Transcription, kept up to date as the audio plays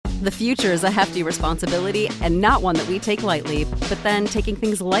The future is a hefty responsibility and not one that we take lightly, but then taking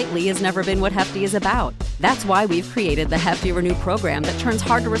things lightly has never been what Hefty is about. That's why we've created the Hefty Renew program that turns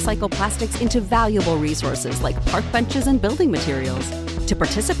hard-to-recycle plastics into valuable resources like park benches and building materials. To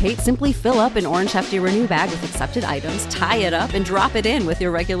participate, simply fill up an orange Hefty Renew bag with accepted items, tie it up, and drop it in with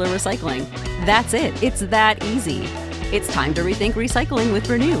your regular recycling. That's it. It's that easy. It's time to rethink recycling with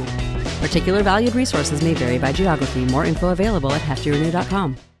Renew. Particular valued resources may vary by geography. More info available at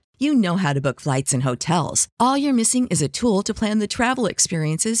heftyrenew.com. You know how to book flights and hotels. All you're missing is a tool to plan the travel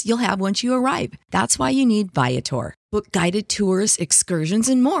experiences you'll have once you arrive. That's why you need Viator. Book guided tours, excursions,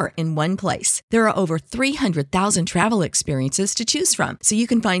 and more in one place. There are over 300,000 travel experiences to choose from, so you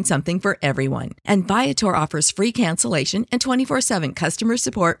can find something for everyone. And Viator offers free cancellation and 24/7 customer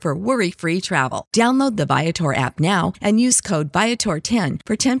support for worry-free travel. Download the Viator app now and use code Viator10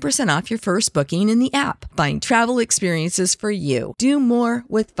 for 10% off your first booking in the app. Find travel experiences for you. Do more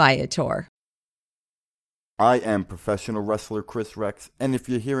with Viator. I am professional wrestler Chris Rex, and if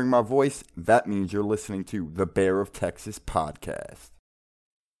you're hearing my voice, that means you're listening to the Bear of Texas podcast.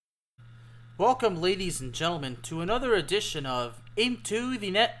 Welcome, ladies and gentlemen, to another edition of Into the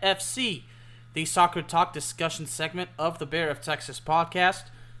Net FC, the soccer talk discussion segment of the Bear of Texas podcast.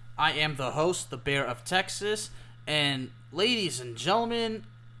 I am the host, the Bear of Texas, and ladies and gentlemen,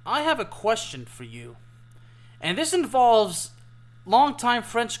 I have a question for you. And this involves longtime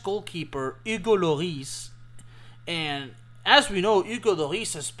French goalkeeper Hugo Lloris. And as we know, Hugo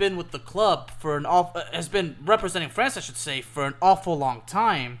Lloris has been with the club has been representing France, I should say, for an awful long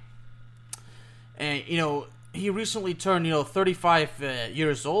time. And he recently turned 35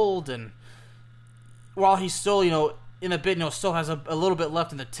 years old, and while he's still in a bit still has a little bit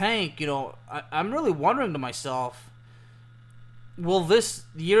left in the tank, I'm really wondering to myself, will this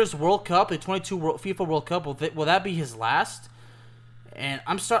year's World Cup, the 22 FIFA World Cup, will that be his last? And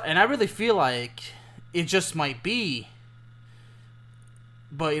I really feel like it just might be.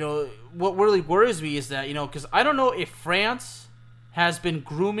 But, what really worries me is that, because I don't know if France has been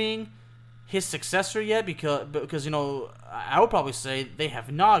grooming his successor yet, because I would probably say they have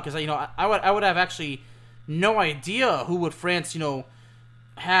not, because, I would have actually no idea who would France,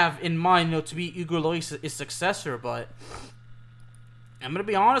 have in mind, to be Hugo Lloris' successor. But I'm going to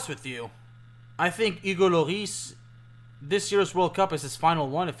be honest with you. I think Hugo Lloris, this year's World Cup is his final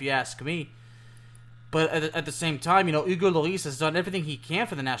one, if you ask me. But at the same time, Hugo Lloris has done everything he can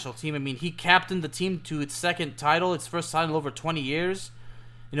for the national team. I mean, he captained the team to its second title, its first title in over 20 years.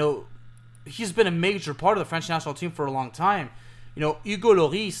 He's been a major part of the French national team for a long time. Hugo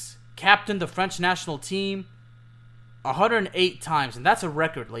Lloris captained the French national team 108 times, and that's a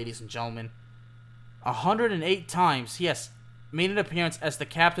record, ladies and gentlemen. 108 times he has made an appearance as the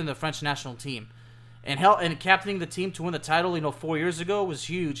captain of the French national team. And captaining the team to win the title, 4 years ago was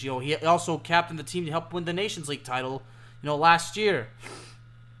huge. He also captained the team to help win the Nations League title, last year.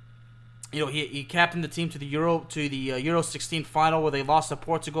 He captained the team to the Euro 16 final where they lost to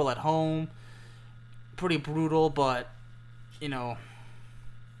Portugal at home. Pretty brutal, but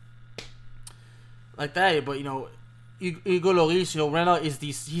like that. But Hugo Lloris, right now he's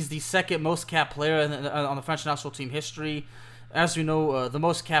the second most capped player on the French national team history. As we know, the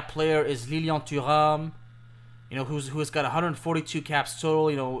most capped player is Lilian Thuram, who has got 142 caps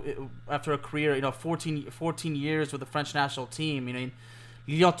total, after a career, 14 years with the French national team. Lilian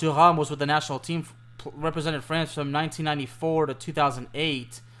Thuram was with the national team, represented France from 1994 to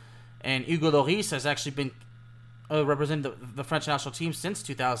 2008, and Hugo Lloris has actually been representing the French national team since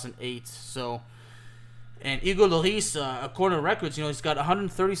 2008. So, and Hugo Lloris, according to records, he's got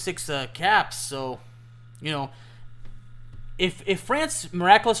 136 caps. So, If France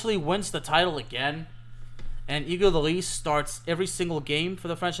miraculously wins the title again, and Hugo Lloris starts every single game for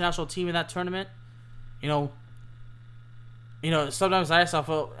the French national team in that tournament, sometimes I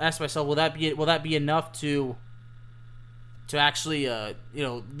ask myself, will that be enough to actually,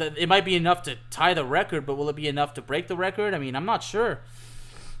 it might be enough to tie the record, but will it be enough to break the record? I mean, I'm not sure.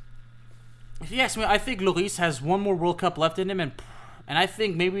 If you ask me, I think Lloris has one more World Cup left in him, and I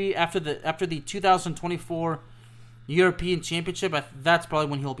think maybe after the 2024 European Championship, that's probably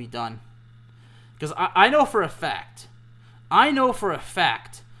when he'll be done. Because I know for a fact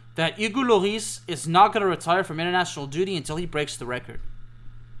that Hugo Lloris is not going to retire from international duty until he breaks the record.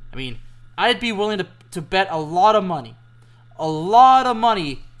 I mean, I'd be willing to bet a lot of money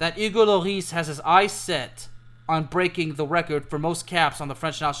that Hugo Lloris has his eyes set on breaking the record for most caps on the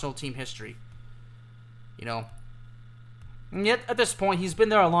French national team history. And yet, at this point, he's been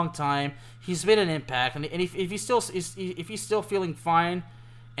there a long time. He's made an impact, and if he's still feeling fine,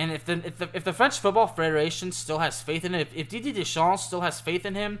 And if the French Football Federation still has faith in it, if Didier Deschamps still has faith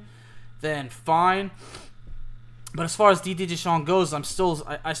in him, then fine. But as far as Didier Deschamps goes,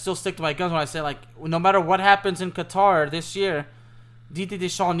 I still stick to my guns when I say, like, no matter what happens in Qatar this year, Didier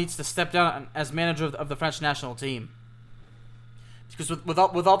Deschamps needs to step down as manager of the French national team. Because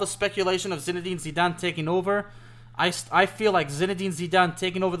with all the speculation of Zinedine Zidane taking over, I feel like Zinedine Zidane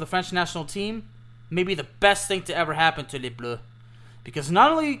taking over the French national team may be the best thing to ever happen to Les Bleus. Because not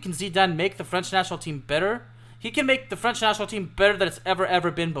only can Zidane make the French national team better, he can make the French national team better than it's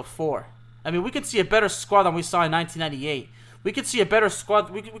ever been before. I mean, we could see a better squad than we saw in 1998. We could see a better squad.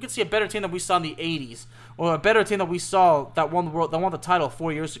 We could see a better team than we saw in the 80s, or a better team that we saw that won the title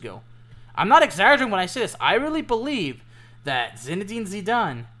 4 years ago. I'm not exaggerating when I say this. I really believe that Zinedine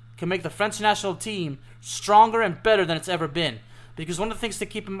Zidane can make the French national team stronger and better than it's ever been. Because one of the things to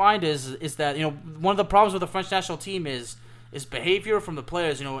keep in mind is that, you know, one of the problems with the French national team is behavior from the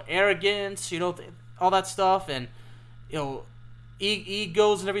players. You know, arrogance. You know, all that stuff, and you know,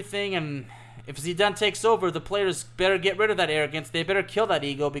 egos and everything. And if Zidane takes over, the players better get rid of that arrogance. They better kill that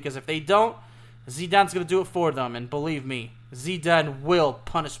ego, because if they don't, Zidane's going to do it for them. And believe me, Zidane will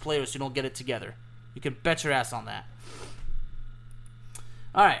punish players who don't get it together. You can bet your ass on that.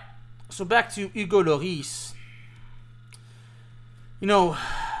 Alright, so back to Hugo Lloris. You know,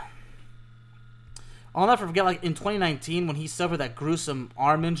 I'll never forget, like, in 2019 when he suffered that gruesome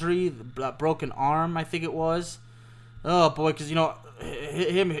arm injury, that broken arm, I think it was. Oh boy, because, you know,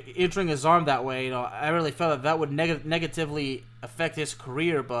 him injuring his arm that way, you know, I really felt that would negatively affect his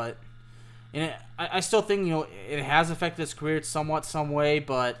career, but I still think, you know, it has affected his career somewhat, some way,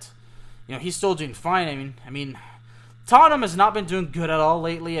 but, you know, he's still doing fine. I mean, Tottenham has not been doing good at all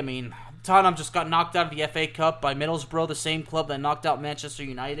lately. I mean, Tottenham just got knocked out of the FA Cup by Middlesbrough, the same club that knocked out Manchester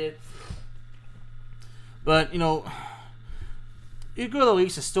United. But, you know, Hugo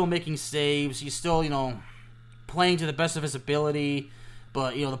Lloris is still making saves. He's still, you know, playing to the best of his ability.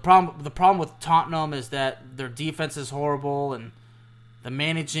 But, you know, the problem with Tottenham is that their defense is horrible and the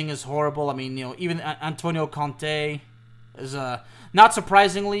managing is horrible. I mean, you know, even Antonio Conte is, not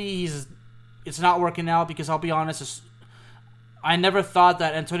surprisingly, it's not working out, because I'll be honest, I never thought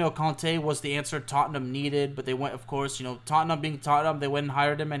that Antonio Conte was the answer Tottenham needed, but they went, of course, you know, Tottenham being Tottenham, they went and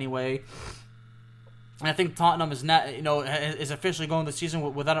hired him anyway. And I think Tottenham is not, you know, is officially going the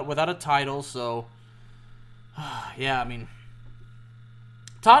season without a title, so yeah, I mean,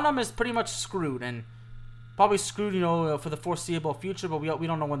 Tottenham is pretty much screwed, and probably screwed, you know, for the foreseeable future, but we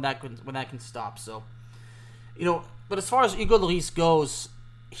don't know when that can stop. So, you know, but as far as Hugo Lloris goes,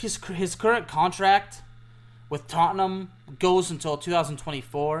 his current contract with Tottenham goes until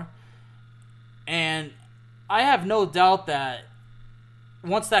 2024, and I have no doubt that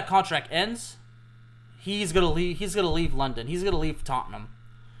once that contract ends, he's gonna leave. He's gonna leave London. He's gonna leave Tottenham.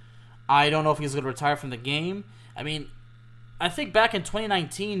 I don't know if he's gonna retire from the game. I mean, I think back in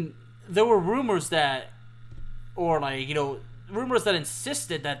 2019, there were rumors that, or like, you know, rumors that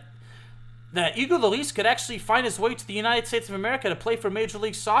insisted that Hugo Lloris could actually find his way to the United States of America to play for Major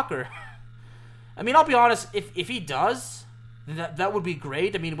League Soccer. I mean, I'll be honest, if he does, that would be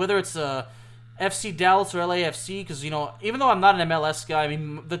great. I mean, whether it's FC Dallas or LAFC, because, you know, even though I'm not an MLS guy, I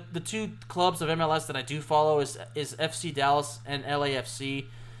mean, the two clubs of MLS that I do follow is FC Dallas and LAFC.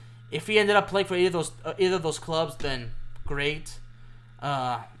 If he ended up playing for either of those clubs, then great.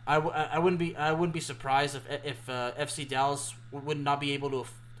 I wouldn't be surprised if FC Dallas would not be able to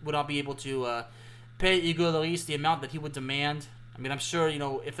pay Hugo Lloris the amount that he would demand. I mean, I'm sure, you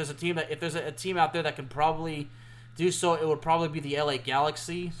know, if there's a team out there that can probably do so, it would probably be the LA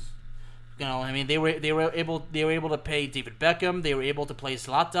Galaxy. You know, I mean, they were able to pay David Beckham. They were able to play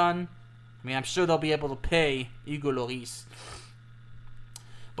Zlatan. I mean, I'm sure they'll be able to pay Hugo Lloris.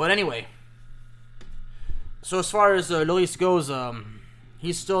 But anyway, so as far as Lloris goes,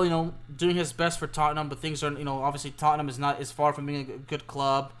 he's still, you know, doing his best for Tottenham, but things are, you know, obviously Tottenham is far from being a good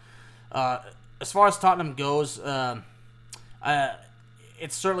club. As far as Tottenham goes,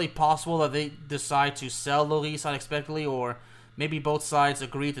 it's certainly possible that they decide to sell Lloris unexpectedly, or maybe both sides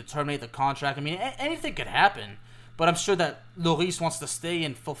agree to terminate the contract. I mean, anything could happen, but I'm sure that Lloris wants to stay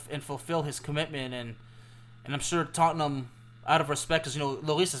and fulfill his commitment, and I'm sure Tottenham, out of respect, because, you know,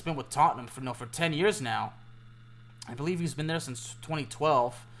 Lloris has been with Tottenham for 10 years now. I believe he's been there since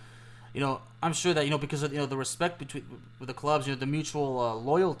 2012. You know, I'm sure that, you know, because of, you know, the respect with the clubs, you know, the mutual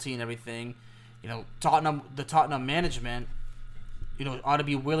loyalty and everything, you know, the Tottenham management, you know, ought to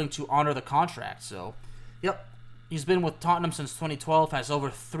be willing to honor the contract. So, yep, he's been with Tottenham since 2012, has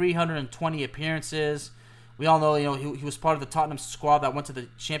over 320 appearances. We all know, you know, he was part of the Tottenham squad that went to the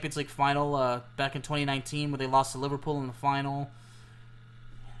Champions League final back in 2019, where they lost to Liverpool in the final.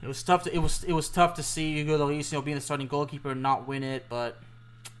 It was tough to it was tough to see Hugo Lloris, being the starting goalkeeper and not win it, but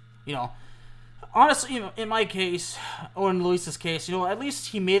honestly, in my case or in Luis's case, at least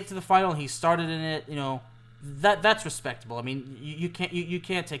he made it to the final. He started in it, that's respectable. I mean, you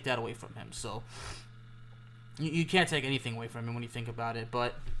can't take that away from him. So you can't take anything away from him when you think about it.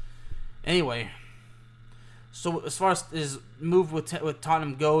 But anyway, so as far as his move with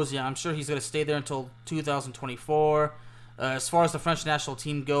Tottenham goes, I'm sure he's going to stay there until 2024. As far as the French national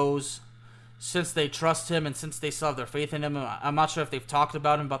team goes, since they trust him and since they still have their faith in him, I'm not sure if they've talked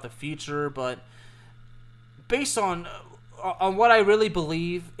about him about the future, but based on what I really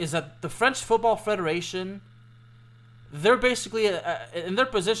believe is that the French Football Federation, they're basically in their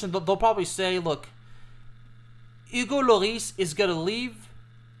position. They'll probably say, "Look, Hugo Lloris is gonna leave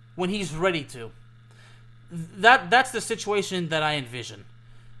when he's ready to." That's the situation that I envision.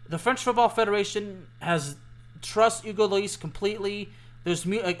 The French Football Federation trusts Hugo Lloris completely. There's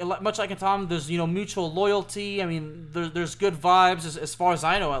much like in Tom. There's mutual loyalty. I mean, there's good vibes as far as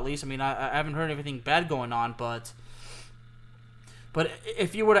I know, at least. I mean, I haven't heard anything bad going on, but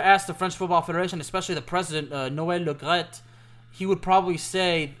if you were to ask the French Football Federation, especially the president Noël Le Graët, he would probably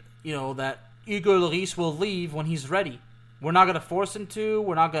say that Hugo Lloris will leave when he's ready. We're not gonna force him to.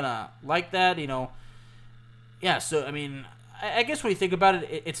 We're not gonna like that. Yeah. So I mean, I guess when you think about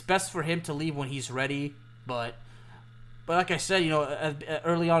it, it's best for him to leave when he's ready, but like I said,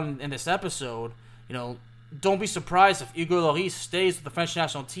 early on in this episode, don't be surprised if Hugo Lloris stays with the French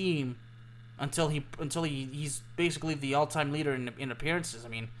national team until he's basically the all-time leader in appearances. I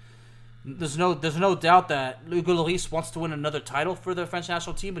mean, there's no doubt that Hugo Lloris wants to win another title for the French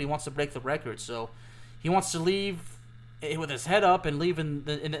national team, but he wants to break the record. So he wants to leave with his head up and leave in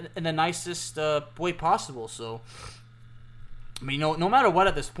the nicest way possible. So I mean, no matter what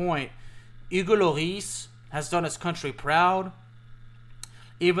at this point, Hugo Lloris has done his country proud.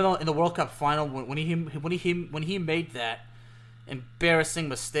 Even though in the World Cup final, when he made that embarrassing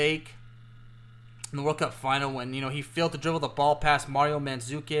mistake in the World Cup final, when he failed to dribble the ball past Mario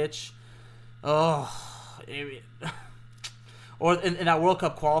Mandzukic, or in that World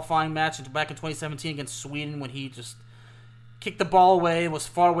Cup qualifying match back in 2017 against Sweden, when he just kicked the ball away and was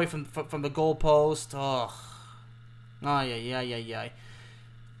far away from the goal post. Yeah.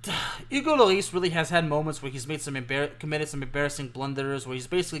 Hugo Lloris really has had moments where he's made committed some embarrassing blunders, where he's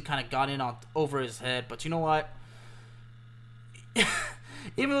basically kind of gone in over his head. But you know what?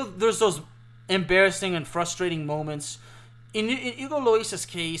 Even though there's those embarrassing and frustrating moments, in Hugo Lloris's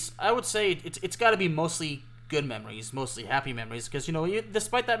case, I would say it's got to be mostly good memories, mostly happy memories, because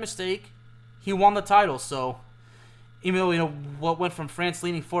despite that mistake, he won the title. So even though what went from France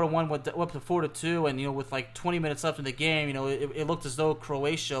leading 4-1 went up to 4-2, and with like 20 minutes left in the game, it looked as though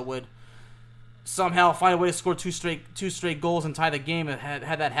Croatia would somehow find a way to score two straight goals and tie the game. Had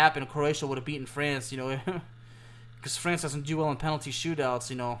that happened, Croatia would have beaten France. Because France doesn't do well in penalty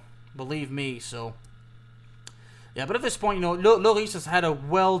shootouts. Believe me. So yeah, but at this point, Lloris has had a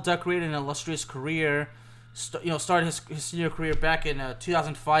well-decorated and illustrious career. Started his senior career back in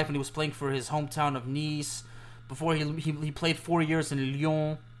 2005 when he was playing for his hometown of Nice. Before he played 4 years in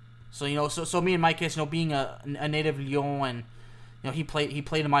Lyon, so me in my case, being a native Lyon, and he played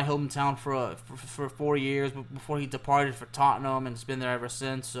in my hometown for 4 years before he departed for Tottenham, and has been there ever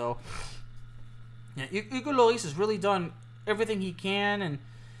since. So yeah, Hugo Lloris has really done everything he can, and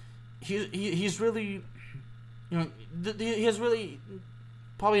he's really he has really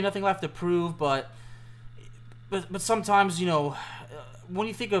probably nothing left to prove, but sometimes when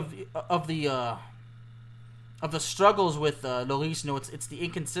you think of the struggles with Lloris, it's the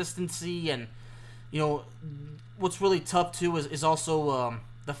inconsistency, and what's really tough too is also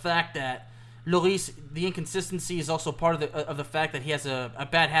the fact that Lloris, the inconsistency is also part of the fact that he has a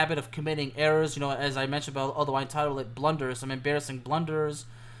bad habit of committing errors. As I mentioned about, although I entitled it blunders, some embarrassing blunders.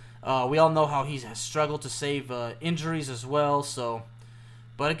 We all know how he has struggled to save injuries as well. So,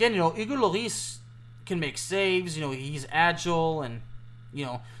 but again, Hugo Lloris can make saves. He's agile, and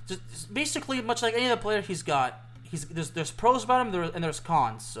just basically much like any other player he's got. There's pros about him, and there's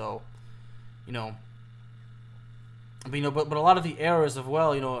cons. So, but a lot of the errors of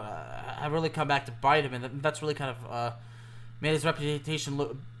have really come back to bite him, and that's really kind of made his reputation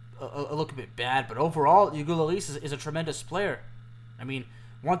look a bit bad. But overall, Hugo Lloris is a tremendous player. I mean,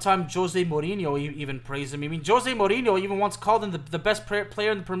 one time Jose Mourinho even praised him. I mean, Jose Mourinho even once called him the best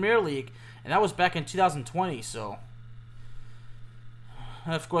player in the Premier League, and that was back in 2020. So.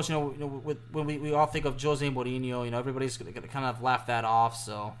 And of course, when we all think of Jose Mourinho, everybody's gonna kind of laugh that off.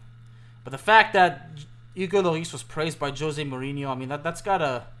 So, but the fact that Hugo Lloris was praised by Jose Mourinho, I mean that's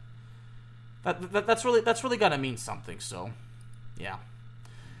really gotta mean something. So, yeah.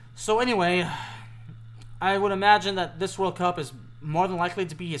 So anyway, I would imagine that this World Cup is more than likely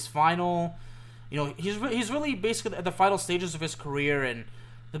to be his final. You know, he's really basically at the final stages of his career, and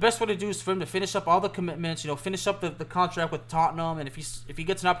the best way to do is for him to finish up all the commitments. You know, finish up the contract with Tottenham, and if he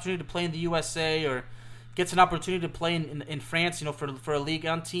gets an opportunity to play in the USA or gets an opportunity to play in France, you know, for a Ligue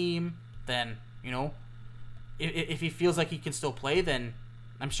 1 team, then, you know, if he feels like he can still play, then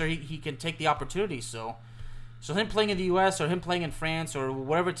I'm sure he can take the opportunity. So him playing in the US or him playing in France or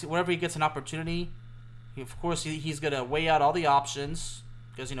wherever he gets an opportunity, of course he's gonna weigh out all the options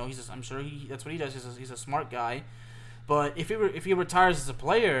because, you know, I'm sure that's what he does. He's a smart guy. But if he retires as a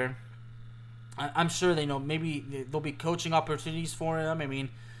player, I'm sure they know maybe there'll be coaching opportunities for him. I mean,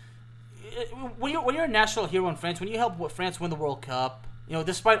 when you're a national hero in France, when you help France win the World Cup, you know,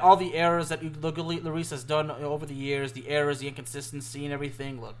 despite all the errors that Hugo Lloris has done over the years, the errors, the inconsistency, and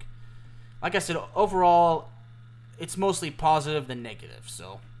everything, look, like I said, overall, it's mostly positive than negative.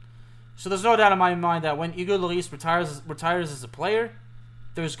 So there's no doubt in my mind that when Hugo Lloris retires as a player,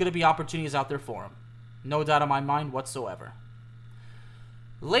 there's going to be opportunities out there for him. No doubt in my mind whatsoever.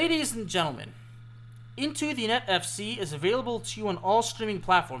 Ladies and gentlemen, Into the Net FC is available to you on all streaming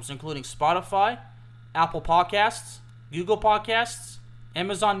platforms, including Spotify, Apple Podcasts, Google Podcasts,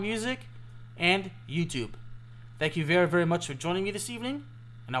 Amazon Music, and YouTube. Thank you very, very much for joining me this evening,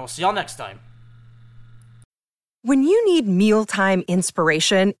 and I will see y'all next time. When you need mealtime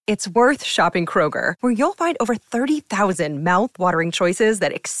inspiration, it's worth shopping Kroger, where you'll find over 30,000 mouth-watering choices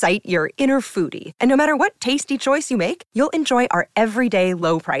that excite your inner foodie. And no matter what tasty choice you make, you'll enjoy our everyday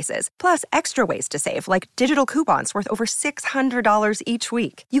low prices, plus extra ways to save, like digital coupons worth over $600 each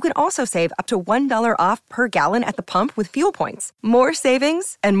week. You can also save up to $1 off per gallon at the pump with fuel points. More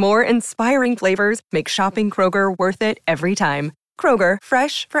savings and more inspiring flavors make shopping Kroger worth it every time. Kroger,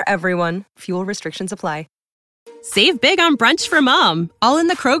 fresh for everyone. Fuel restrictions apply. Save big on brunch for mom, all in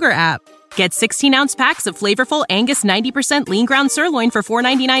the Kroger app. Get 16-ounce packs of flavorful Angus 90% lean ground sirloin for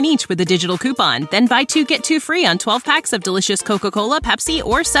 $4.99 each with a digital coupon. Then buy 2, get 2 free on 12 packs of delicious Coca-Cola, Pepsi,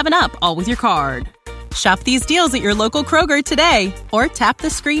 or 7-Up, all with your card. Shop these deals at your local Kroger today, or tap the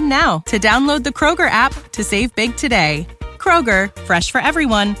screen now to download the Kroger app to save big today. Kroger, fresh for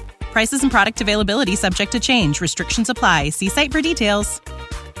everyone. Prices and product availability subject to change. Restrictions apply. See site for details.